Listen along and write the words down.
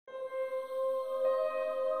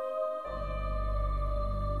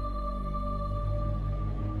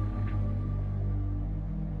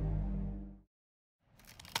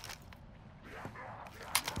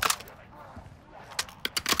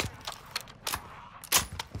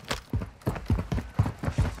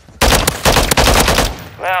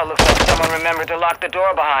Well, looks like someone remembered to lock the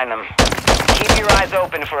door behind them. Keep your eyes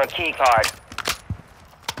open for a key card.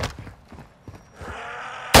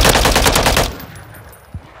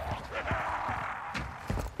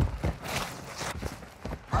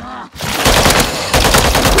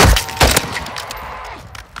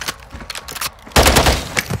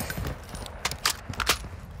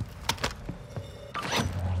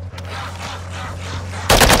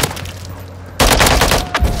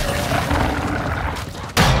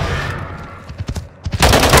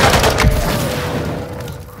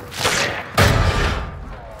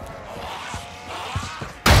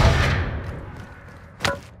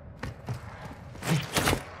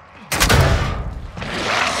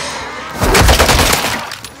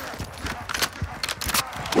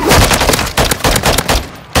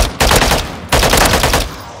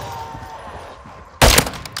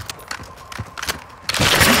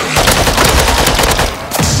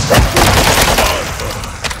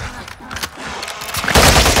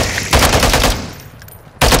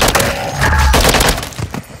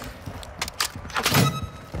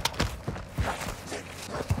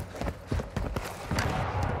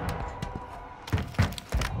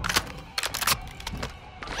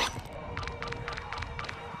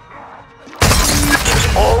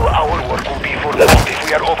 All our work will be for naught if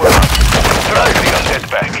we are overrun. Drive the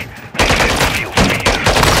undead back. Make them feel fear.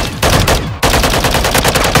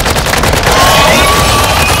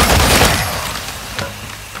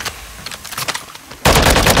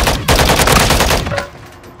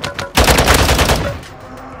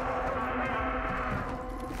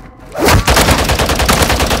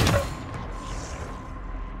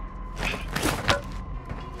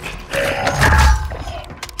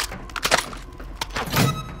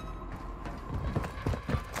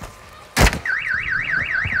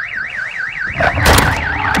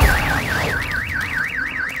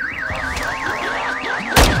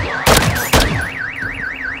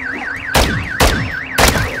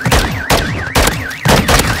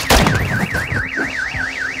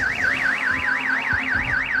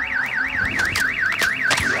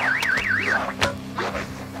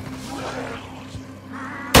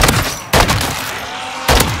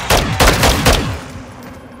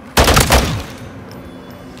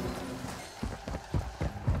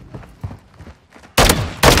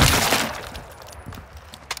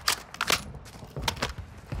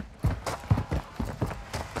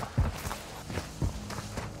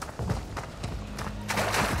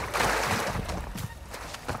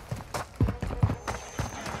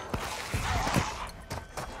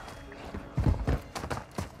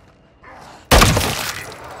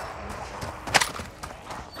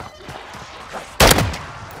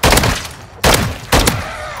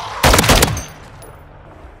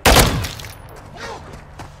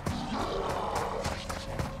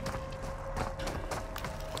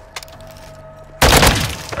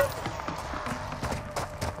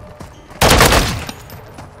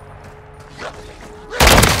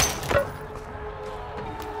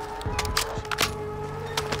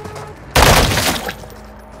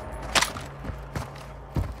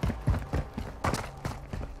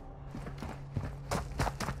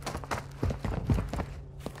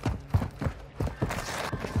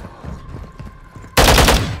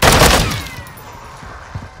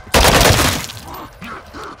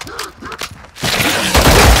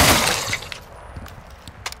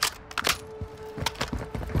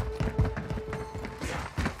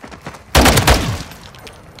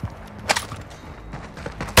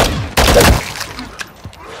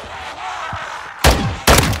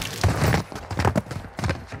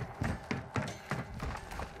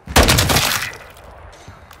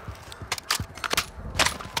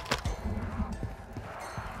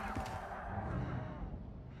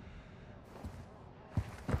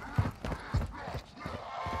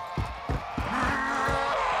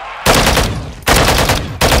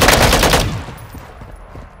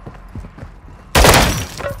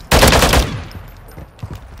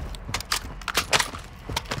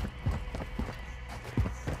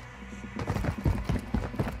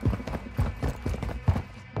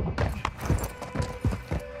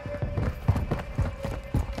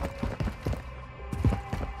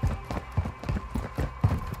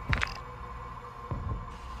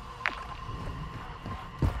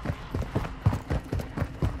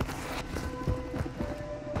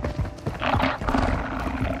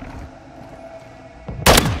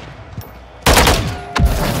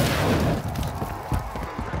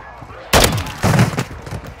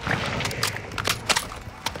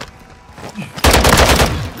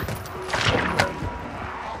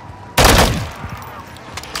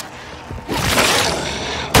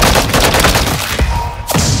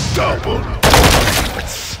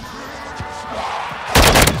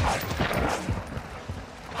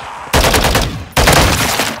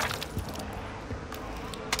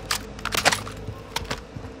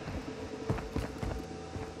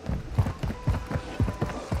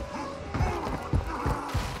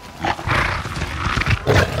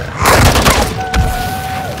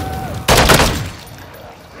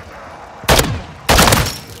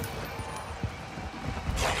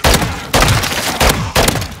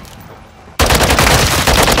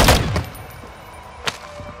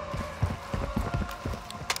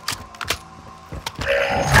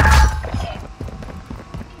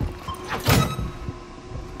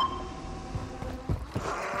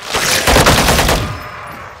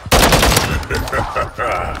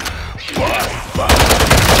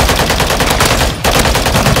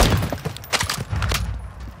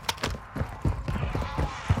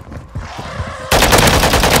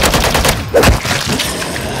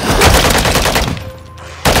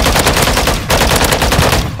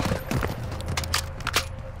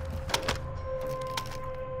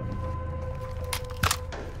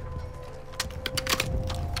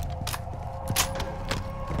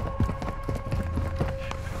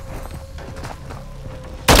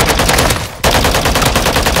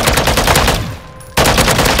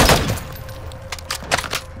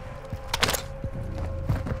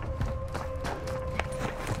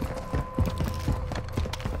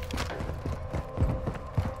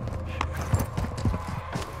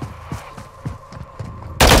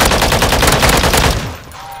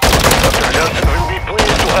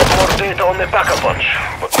 On the Pack-a-Punch,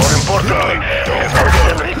 but more importantly, we have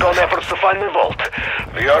targeted recon efforts to find the vault.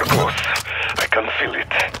 We are close. I can feel it.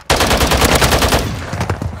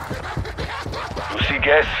 You see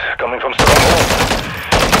gas coming from Stronghold?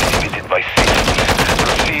 Emitted by systems.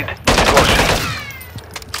 Proceed with caution.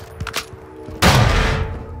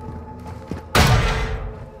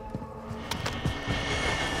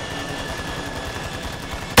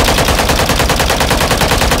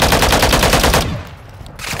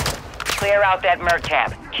 Clear out that merc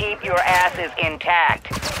camp. Keep your asses intact.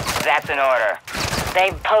 That's an order.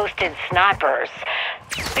 They've posted snipers.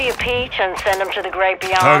 Be a peach and send them to the great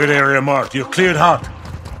beyond. Target area marked. You're cleared hot.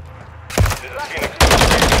 This is Phoenix 2,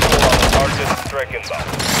 on the target strike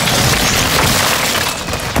inbound.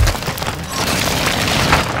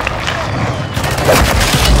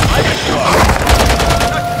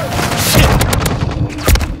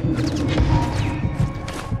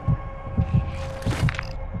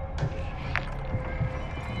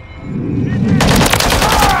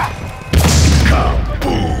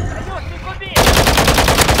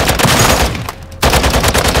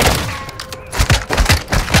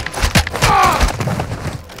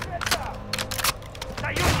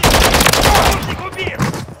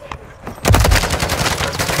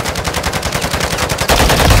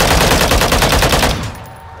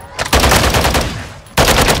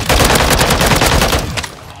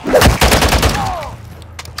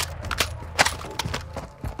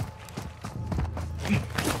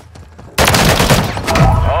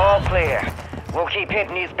 Clear. We'll keep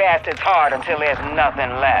hitting these bastards hard until there's nothing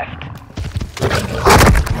left.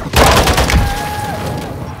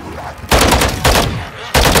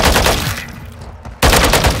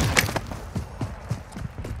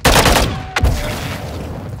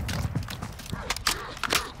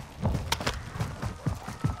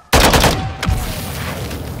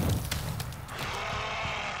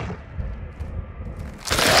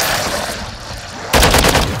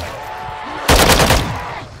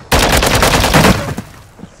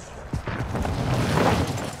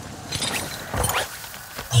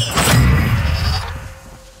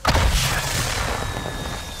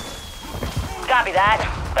 Copy that.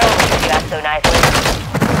 Oh, you got so nicely.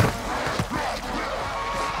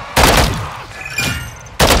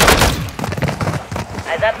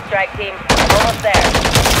 Eyes up, strike team. Almost there.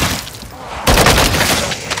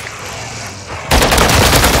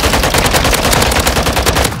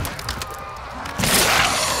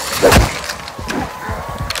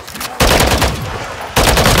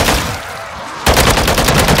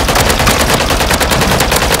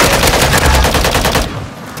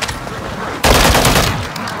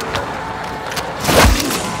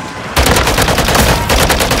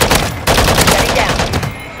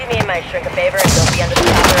 Shrink a favor and don't be under the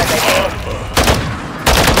cover as I go.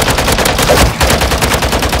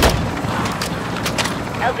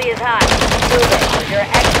 LZ is hot. Move it. Your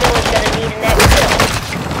exfil is gonna need an exfil.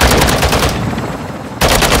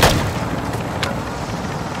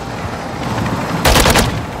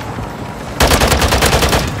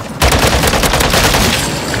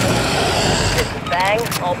 This is Bang.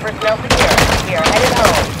 All personnel secure. We are headed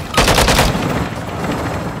home.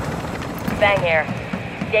 Bang here.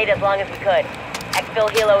 Stayed as long as we could. Exfil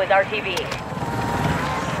Hilo is RTB.